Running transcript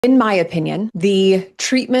In my opinion, the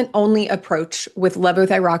treatment-only approach with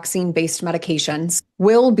levothyroxine-based medications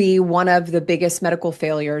will be one of the biggest medical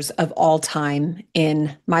failures of all time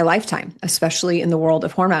in my lifetime, especially in the world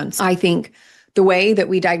of hormones. I think the way that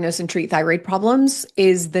we diagnose and treat thyroid problems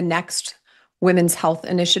is the next women's health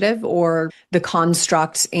initiative, or the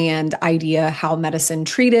construct and idea how medicine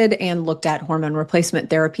treated and looked at hormone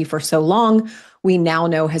replacement therapy for so long, we now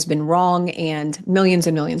know has been wrong, and millions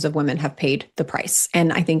of women have paid the price.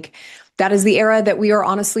 And I think that is the era that we are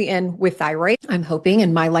honestly in with thyroid. I'm hoping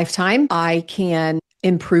in my lifetime I can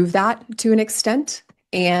improve that to an extent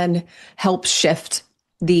and help shift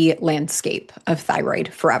the landscape of thyroid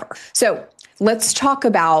forever. So let's talk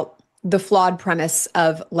about the flawed premise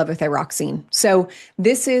of levothyroxine. So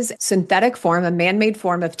this is synthetic form, a man-made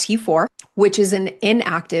form of T4, which is an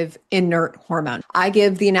inactive, inert hormone. I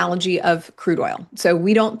give the analogy of crude oil. So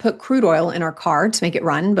we don't put crude oil in our car to make it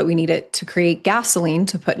run, but we need it to create gasoline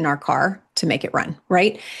to put in our car to make it run,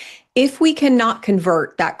 right? If we cannot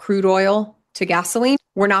convert that crude oil to gasoline,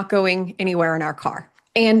 we're not going anywhere in our car.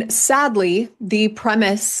 And sadly, the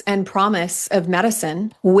premise and promise of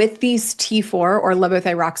medicine with these T4 or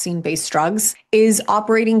levothyroxine-based drugs is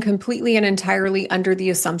operating completely and entirely under the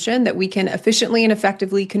assumption that we can efficiently and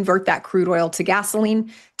effectively convert that crude oil to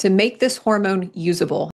gasoline to make this hormone usable.